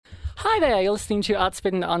Hi there, you're listening to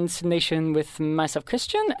Artspin on Sin Nation with myself,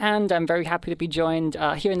 Christian, and I'm very happy to be joined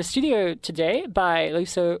here in the studio today by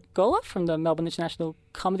Loyiso Gola from the Melbourne International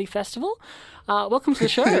Comedy Festival. Welcome to the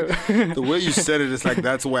show. The way you said it is like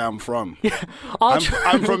that's where I'm from. Yeah.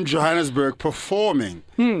 I'm from Johannesburg performing.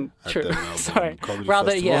 True. Sorry.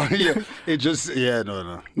 Rather, Festival. yeah. It just,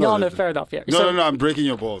 no. No, fair enough, yeah. No, I'm breaking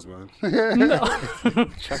your balls, man. Not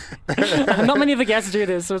many of the guests do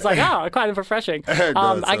this, so it's like, quite refreshing.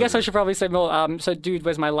 I guess I should probably say more. So, Dude,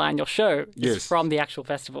 Where's My Line? Your show is from the actual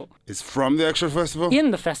festival. It's from the actual festival?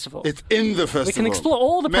 In the festival. It's in the festival. We can explore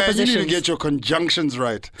all the prepositions. Man, you need to get your conjunctions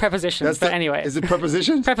right. Prepositions, but anyway. Is it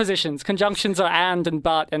prepositions? Prepositions. Conjunctions are and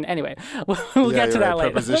but, and anyway. We'll get to that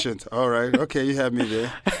later. Prepositions. All right. Okay, you have me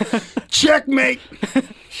there. Checkmate!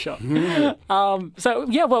 Sure. Welcome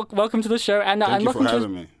to the show. And thank you for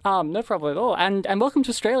having me. No problem at all. And welcome to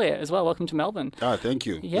Australia as well. Welcome to Melbourne. Thank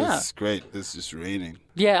you. Yeah. This is great. This is raining.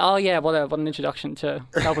 Yeah, what an introduction to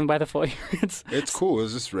Melbourne weather for you. It's cool.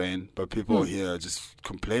 It's just rain, but people here are just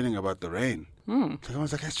complaining about the rain.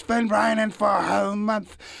 Everyone's like, it's been raining for a whole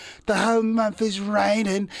month. The whole month is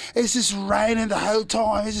raining. It's just raining the whole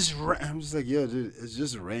time. It's just I'm just like, yeah, dude, it's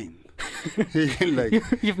just rain. Like,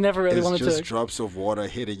 you've never really wanted to... It's just drops of water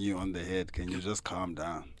hitting you on the head. Can you just calm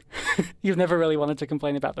down? You've never really wanted to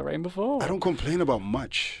complain about the rain before? I don't complain about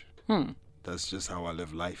much. That's just how I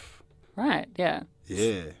live life. Right, yeah.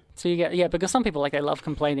 Yeah. So you get, because some people, like, they love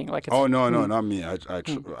complaining. Like, it's, no, not me.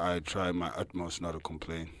 I try my utmost not to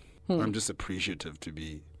complain. I'm just appreciative to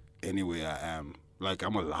be anywhere I am. Like,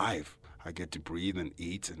 I'm alive. I get to breathe and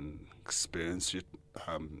eat and experience it.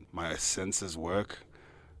 My senses work.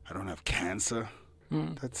 I don't have cancer.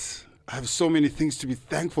 I have so many things to be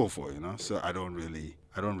thankful for, So I don't really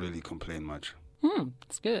complain much.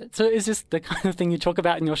 That's good. So is this the kind of thing you talk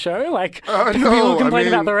about in your show? Like, no, people complain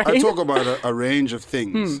about the rain? I talk about a range of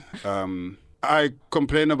things. I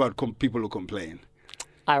complain about people who complain.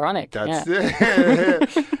 Ironic. That's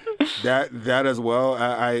it. that as well.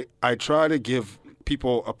 I try to give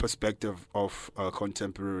people a perspective of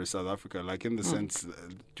contemporary South Africa, like in the sense,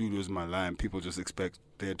 Dude Was My Line. People just expect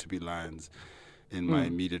there to be lions in my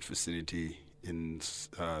immediate vicinity in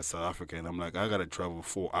South Africa, and I'm like, I gotta travel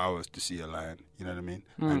 4 hours to see a lion. You know what I mean?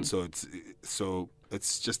 And so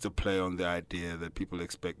it's just a play on the idea that people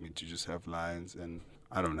expect me to just have lions, and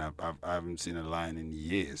I haven't seen a lion in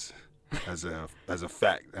years. As a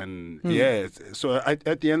fact, and so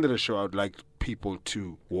at the end of the show, I would like people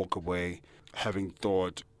to walk away having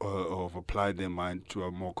thought of applied their mind to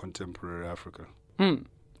a more contemporary Africa. And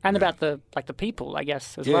about the people, I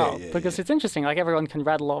guess, as well. Because it's interesting, like everyone can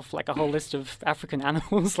rattle off like a whole list of African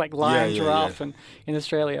animals like lion, giraffe, and in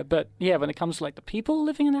Australia. But when it comes to like the people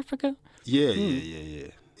living in Africa, that's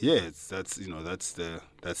the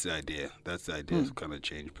idea. That's the idea to kind of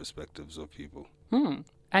change perspectives of people.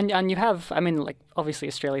 And you have, I mean, like, obviously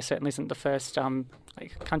Australia certainly isn't the first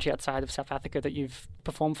country outside of South Africa that you've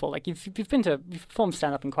performed for. Like, you've performed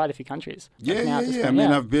stand-up in quite a I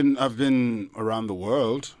mean, I've been around the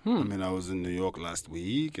world. I mean, I was in New York last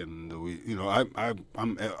week, and I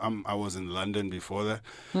was in London before that.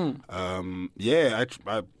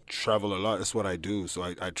 I travel a lot. That's what I do. So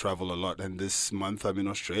I travel a lot, and this month I'm in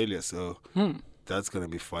Australia. So that's going to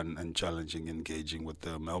be fun and challenging, engaging with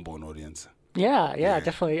the Melbourne audience. Yeah,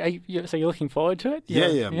 definitely. So you're looking forward to it?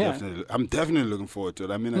 I'm definitely looking forward to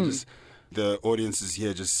it. I mean, the audiences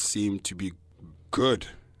here just seem to be good,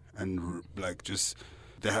 and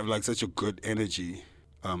they have like such a good energy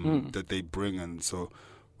that they bring, and so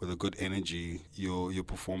with a good energy, your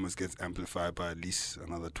performance gets amplified by at least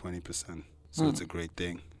another 20%. So it's a great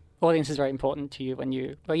thing. Audience is very important to you when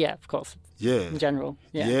you... Well, yeah, of course. Yeah. In general.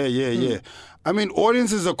 Yeah. I mean,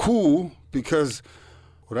 audiences are cool because...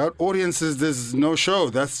 without audiences, there's no show.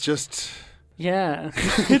 That's just... Yeah,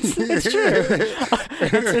 it's true.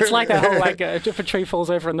 It's like that whole, if a tree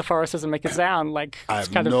falls over in the forest doesn't make a sound, I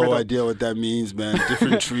have no idea what that means, man.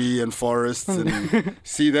 Different tree and forests. And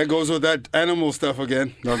see, that goes with that animal stuff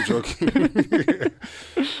again. No, I'm joking.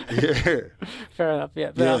 Yeah. Fair enough,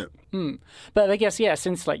 yeah. But I guess,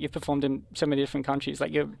 since you've performed in so many different countries,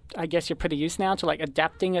 I guess you're pretty used now to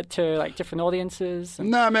adapting it to different audiences.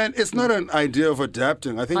 Nah, man, it's not an idea of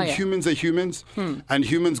adapting. I think humans are humans, and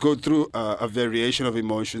humans go through a variation of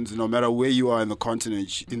emotions. No matter where you are in the continent,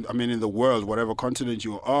 in the world, whatever continent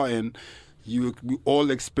you are in, we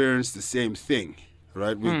all experience the same thing,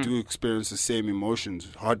 right? We do experience the same emotions: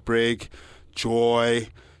 heartbreak, joy,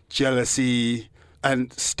 jealousy.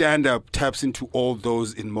 And stand-up taps into all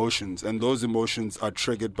those emotions, and those emotions are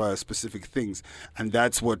triggered by specific things, and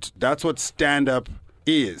that's what stand-up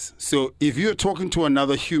is. So if you're talking to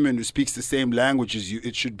another human who speaks the same language as you,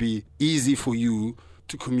 it should be easy for you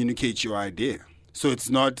to communicate your idea. So it's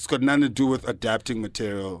got nothing to do with adapting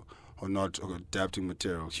material or not adapting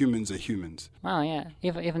material. Humans are humans. Wow, yeah.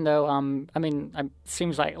 Even though, it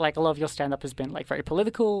seems like a lot of your stand-up has been like very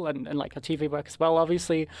political and like your TV work as well,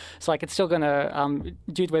 obviously. So like it's still gonna,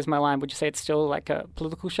 Dude, Where's My Line? Would you say it's still like a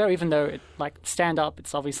political show, even though it like stand-up,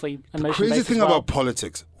 it's obviously emotion-based The crazy thing as well? about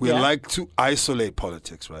politics, we like to isolate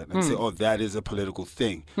politics, right? And say, oh, that is a political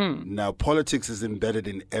thing. Now, politics is embedded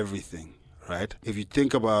in everything, right? If you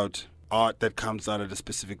think about art that comes out at a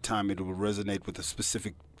specific time, it will resonate with a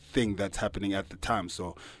specific thing that's happening at the time.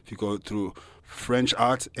 So if you go through French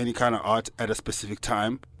art, any kind of art at a specific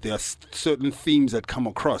time, there are certain themes that come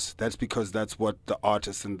across. That's because that's what the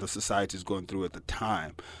artist and the society is going through at the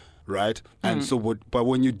time, right? And so but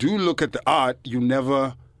when you do look at the art, you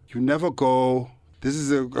never go, this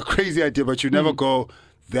is a crazy idea, but you never go,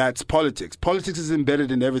 that's politics. Politics is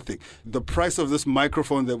embedded in everything. The price of this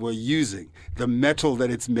microphone that we're using, the metal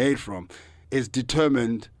that it's made from, is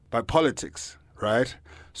determined by politics, right?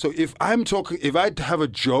 So if I have a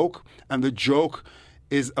joke and the joke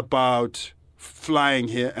is about flying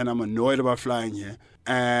here and I'm annoyed about flying here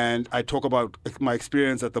and I talk about my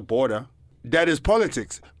experience at the border, that is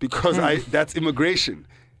politics because that's immigration,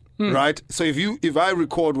 right? So if I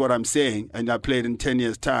record what I'm saying and I play it in 10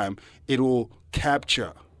 years' time, it will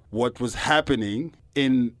capture what was happening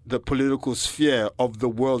in the political sphere of the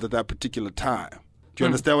world at that particular time. Do you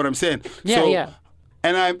understand what I'm saying? Yeah.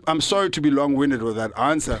 And I'm sorry to be long-winded with that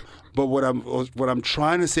answer, but what I'm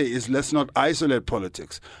trying to say is let's not isolate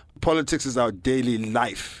politics. Politics is our daily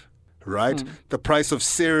life, right? The price of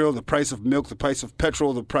cereal, the price of milk, the price of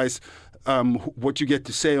petrol, the price, what you get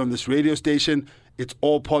to say on this radio station, it's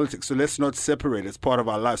all politics. So let's not separate. It's part of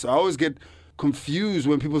our life. So I always get confused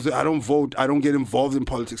when people say, I don't vote, I don't get involved in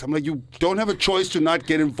politics. I'm like, you don't have a choice to not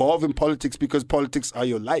get involved in politics because politics are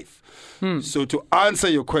your life. So to answer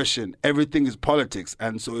your question, everything is politics.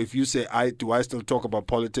 And so if you say, do I still talk about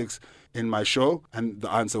politics in my show? And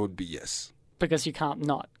the answer would be yes. Because you can't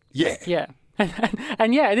not. Yeah. Yeah.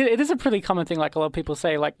 And yeah, it is a pretty common thing. Like a lot of people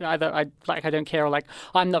say, like either I don't care, or like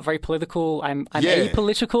I'm not very political. I'm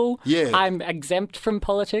apolitical. Yeah. I'm exempt from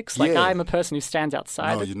politics. Like I'm a person who stands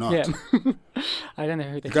outside. No, you're not. Yeah. I don't know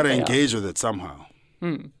who they. You got to engage with it somehow.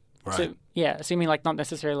 Right. So you mean like not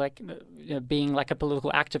necessarily like being like a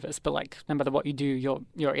political activist, but like no matter what you do,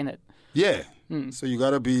 you're in it. Yeah. So you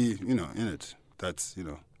got to be in it. That's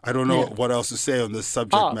I don't know what else to say on this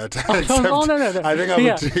subject matter. No. I think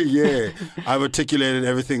I've articulated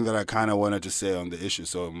everything that I kind of wanted to say on the issue.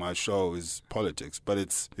 So my show is politics, but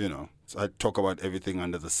it's, so I talk about everything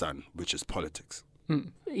under the sun, which is politics.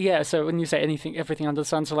 Yeah, so when you say everything under the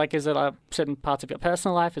sun, so like is it certain parts of your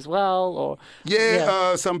personal life as well, or?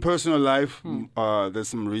 Some personal life. There's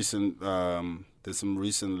some recent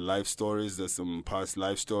life stories. There's some past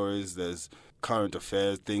life stories. There's current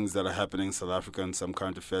affairs, things that are happening in South Africa, and some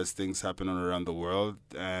current affairs things happening around the world,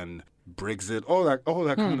 and Brexit, all that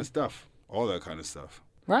kind of stuff. All that kind of stuff.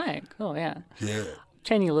 Right. Cool. Yeah. Yeah.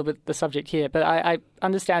 Changing a little bit the subject here, but I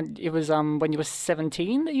understand it was when you were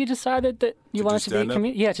 17 that you decided that you wanted to be a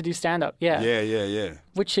comedian. Yeah, to do stand-up. Yeah. Yeah.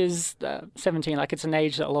 Which is 17. Like it's an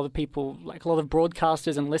age that a lot of people, like a lot of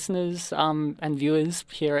broadcasters and listeners and viewers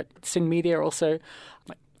here at Sin Media also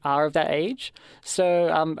are of that age.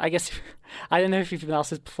 So I guess I don't know if you've been asked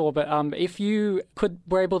this before, but if you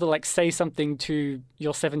were able to like say something to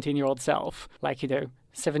your 17-year-old self, like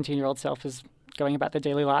 17-year-old self is going about their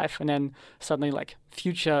daily life, and then suddenly like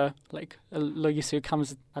future like Loyiso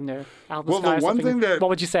comes, I don't know, out of the sky. The one thing that, what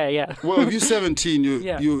would you say? Yeah. Well, if you're 17,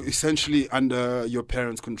 you're essentially under your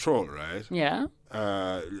parents' control, right? Yeah.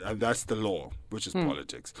 And that's the law, which is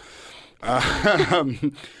politics.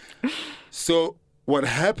 So what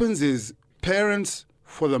happens is parents,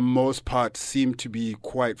 for the most part, seem to be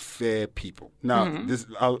quite fair people. Now,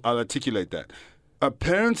 I'll articulate that.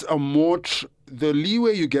 Parents are more. The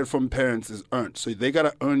leeway you get from parents is earned, so they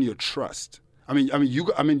gotta earn your trust. You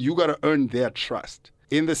gotta earn their trust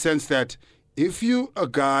in the sense that if you a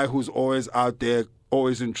guy who's always out there,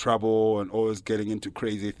 always in trouble and always getting into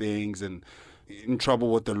crazy things and in trouble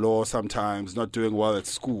with the law sometimes, not doing well at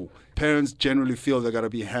school, parents generally feel they gotta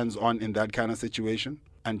be hands-on in that kind of situation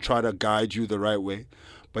and try to guide you the right way.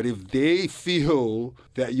 But if they feel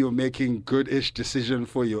that you're making good-ish decision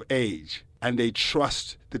for your age, and they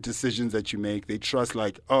trust the decisions that you make. They trust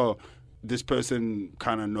like, oh, this person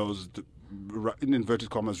kind of knows, in inverted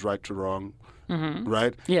commas, right to wrong,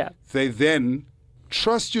 right? Yeah. They then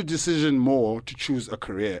trust your decision more to choose a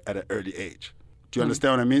career at an early age. Do you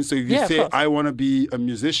understand what I mean? So if you say, I want to be a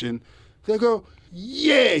musician, they go,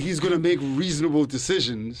 he's going to make reasonable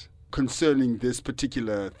decisions concerning this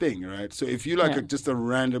particular thing, right? So if you like just a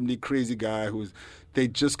randomly crazy guy they're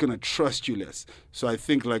just going to trust you less. So I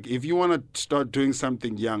think like if you want to start doing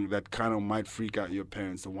something young that kind of might freak out your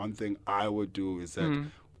parents, the one thing I would do is that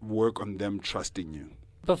work on them trusting you.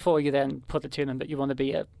 Before you then put it to them that you want to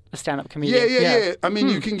be a stand-up comedian. Yeah. I mean,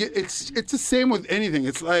 you can get, it's the same with anything.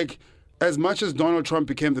 It's like, as much as Donald Trump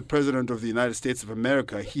became the president of the United States of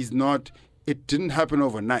America, it didn't happen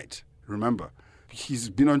overnight, remember. He's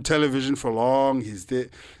been on television for long, he's there,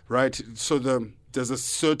 right? So there's a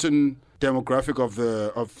certain demographic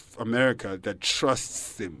of America that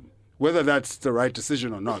trusts him. Whether that's the right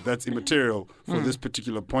decision or not, that's immaterial for this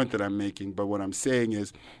particular point that I'm making. But what I'm saying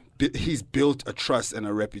is he's built a trust and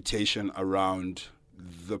a reputation around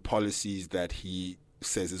the policies that he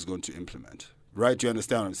says he's going to implement. Right? Do you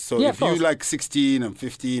understand? So if you're like 16 and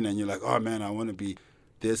 15 and you're like, oh man, I want to be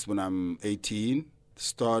this when I'm 18,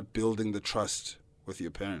 start building the trust with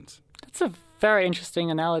your parents. That's a very interesting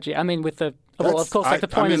analogy. I mean, with the of course, like the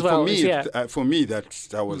point as well. For me,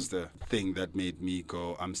 that was the thing that made me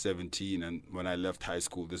go, I'm 17, and when I left high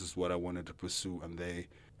school, this is what I wanted to pursue,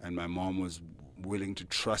 and my mom was willing to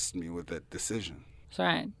trust me with that decision.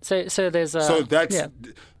 Right. So there's so that's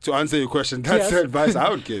to answer your question. That's the advice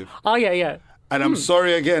I would give. Oh yeah. And I'm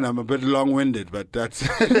sorry again, I'm a bit long-winded, but that's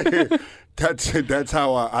that's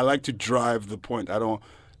how I like to drive the point. I don't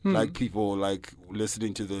like people like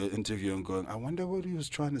listening to the interview and going, I wonder what he was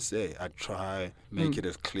trying to say. I try make it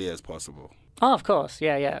as clear as possible. Oh, of course,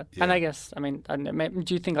 yeah. And I guess, I mean,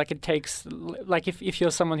 do you think like it takes, like if you're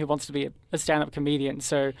someone who wants to be a stand-up comedian,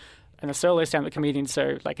 and a solo stand-up comedian,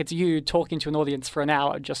 so like it's you talking to an audience for an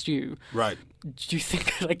hour, just you. Right. Do you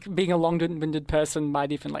think like being a long-winded person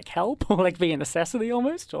might even like help or like be a necessity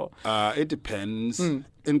almost? Or it depends.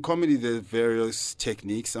 In comedy, there's various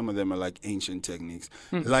techniques. Some of them are like ancient techniques.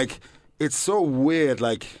 Like it's so weird.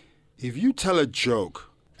 Like if you tell a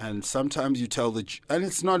joke, and sometimes you tell and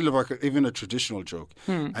it's not like even a traditional joke,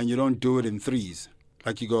 and you don't do it in threes.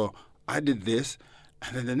 Like you go, I did this.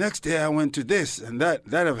 And then the next day I went to this, and that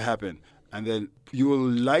have happened. And then you will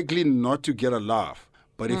likely not to get a laugh.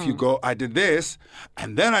 But if you go, I did this,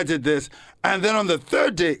 and then I did this, and then on the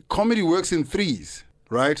third day, comedy works in threes,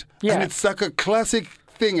 right? Yeah. And it's like a classic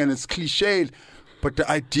thing, and it's cliched, but the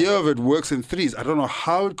idea of it works in threes. I don't know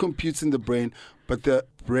how it computes in the brain, but the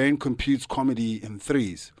brain computes comedy in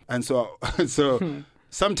threes. And so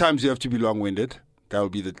sometimes you have to be long-winded.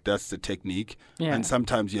 That's the technique. Yeah. And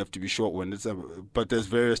sometimes you have to be short-winded. But there's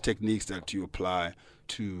various techniques that you apply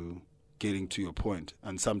to getting to your point.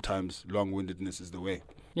 And sometimes long-windedness is the way.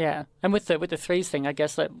 Yeah. And with the threes thing, I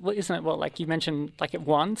guess, like, isn't it like you mentioned like it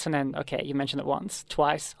once and then, okay, you mentioned it once,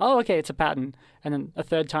 twice. Oh, okay, it's a pattern. And then a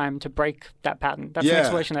third time to break that pattern. That's an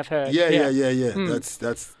explanation I've heard. Yeah.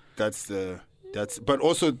 But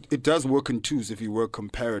also it does work in twos if you work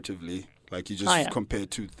comparatively. Like you just compare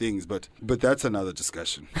two things, but that's another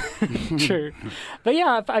discussion. True. But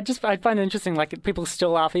yeah, I find it interesting, like people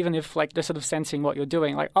still laugh even if like they're sort of sensing what you're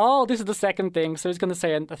doing. Like, oh, this is the second thing, so he's going to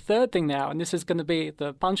say a third thing now, and this is going to be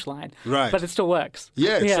the punchline. Right. But it still works.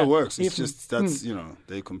 Yeah, it still works. It's just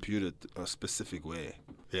they compute it a specific way.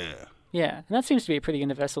 Yeah. Yeah, and that seems to be a pretty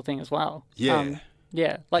universal thing as well. Yeah.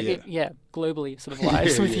 Globally sort of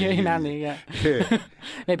lies with humanity, yeah.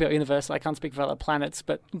 Maybe not universal, I can't speak for other planets,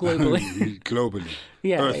 but globally. Globally.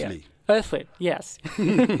 Earthly. Yeah. Earthly, yes.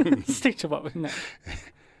 Stick to what we know.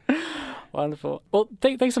 Wonderful. Well,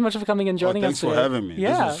 thanks so much for coming and joining us today. Thanks for having me.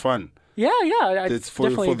 Yeah. This was fun. Yeah.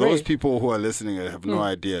 For those people who are listening and have no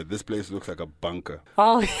idea, this place looks like a bunker.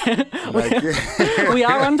 Oh, yeah. We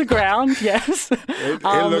are underground, yes. It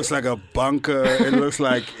looks like a bunker. It looks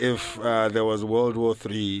like if there was World War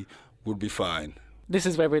III, would be fine. This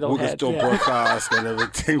is where we'd all head. We can still broadcast and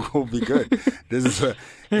everything will be good.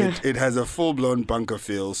 It has a full-blown bunker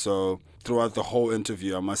feel, so throughout the whole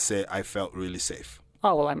interview, I must say I felt really safe.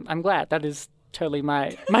 Oh, well, I'm glad. That is totally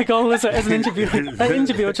my goal as an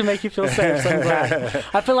interviewer to make you feel safe. So I'm glad.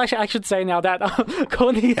 I feel like I should say now that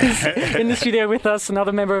Courtney is in the studio with us,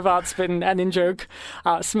 another member of Art Spin and In Joke.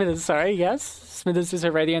 Smithers, sorry, yes. Smithers is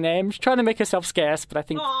her radio name. She's trying to make herself scarce, but I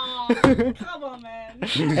think... Aww, come on, man.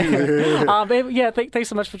 Thanks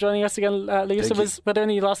so much for joining us again, Loyiso. Were there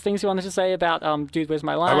any last things you wanted to say about Dude, Where's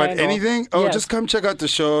My Line? About anything? Just come check out the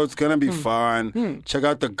show. It's going to be fun. Check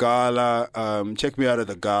out the gala. Check me out at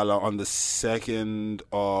the gala on the 2nd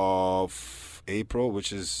of April,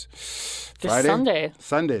 which is Friday?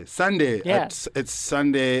 Sunday. Yeah. It's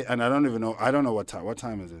Sunday, and I don't even know. I don't know what time. What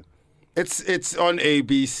time is it? It's on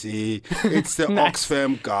ABC. It's the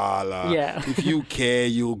Oxfam Gala. Yeah. If you care,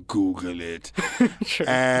 you'll Google it.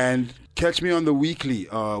 And catch me on the weekly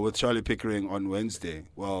with Charlie Pickering on Wednesday.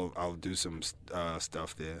 Well, I'll do some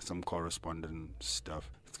stuff there, some correspondence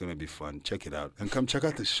stuff. It's going to be fun. Check it out. And come check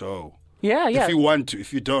out the show. Yeah. If you want to.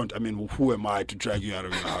 If you don't, I mean, who am I to drag you out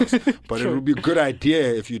of your house? But True. it would be a good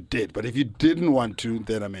idea if you did. But if you didn't want to,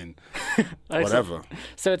 then, I mean, whatever.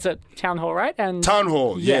 So it's at Town Hall, right? And Town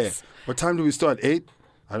Hall, yes. yeah. What time do we start? 8?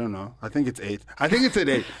 I don't know. I think it's 8. I think it's at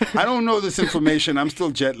 8. I don't know this information. I'm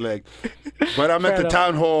still jet lagged. But I'm at the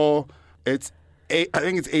Town Hall. It's 8. I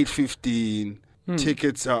think it's 8:15.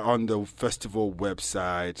 Tickets are on the festival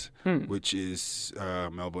website, which is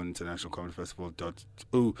Melbourne International Comedy Festival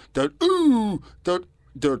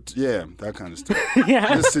yeah, that kind of stuff.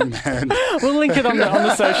 Yeah. Listen, man. We'll link it on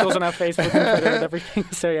the socials and our Facebook and Twitter and everything.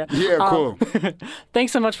 So yeah. Yeah, cool.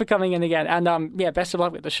 Thanks so much for coming in again. And best of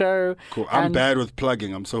luck with the show. Cool. I'm bad with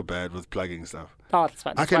plugging. I'm so bad with plugging stuff. Oh, that's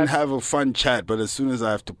fine. I can have a fun chat, but as soon as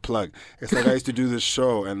I have to plug, it's like I used to do this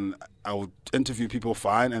show and I would interview people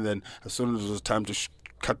fine, and then as soon as it was time to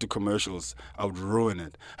cut to commercials, I would ruin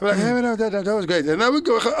it. I'd be like, hey, that was great. And then we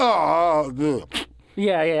go, ugh.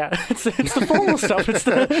 Yeah. It's the formal stuff. It's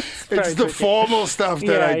the formal stuff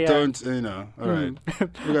that I don't, All right.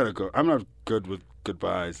 We got to go. I'm not good with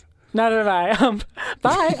goodbyes. Neither am I.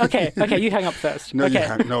 Bye. Okay, you hang up first. No,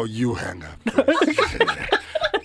 okay. you hang up.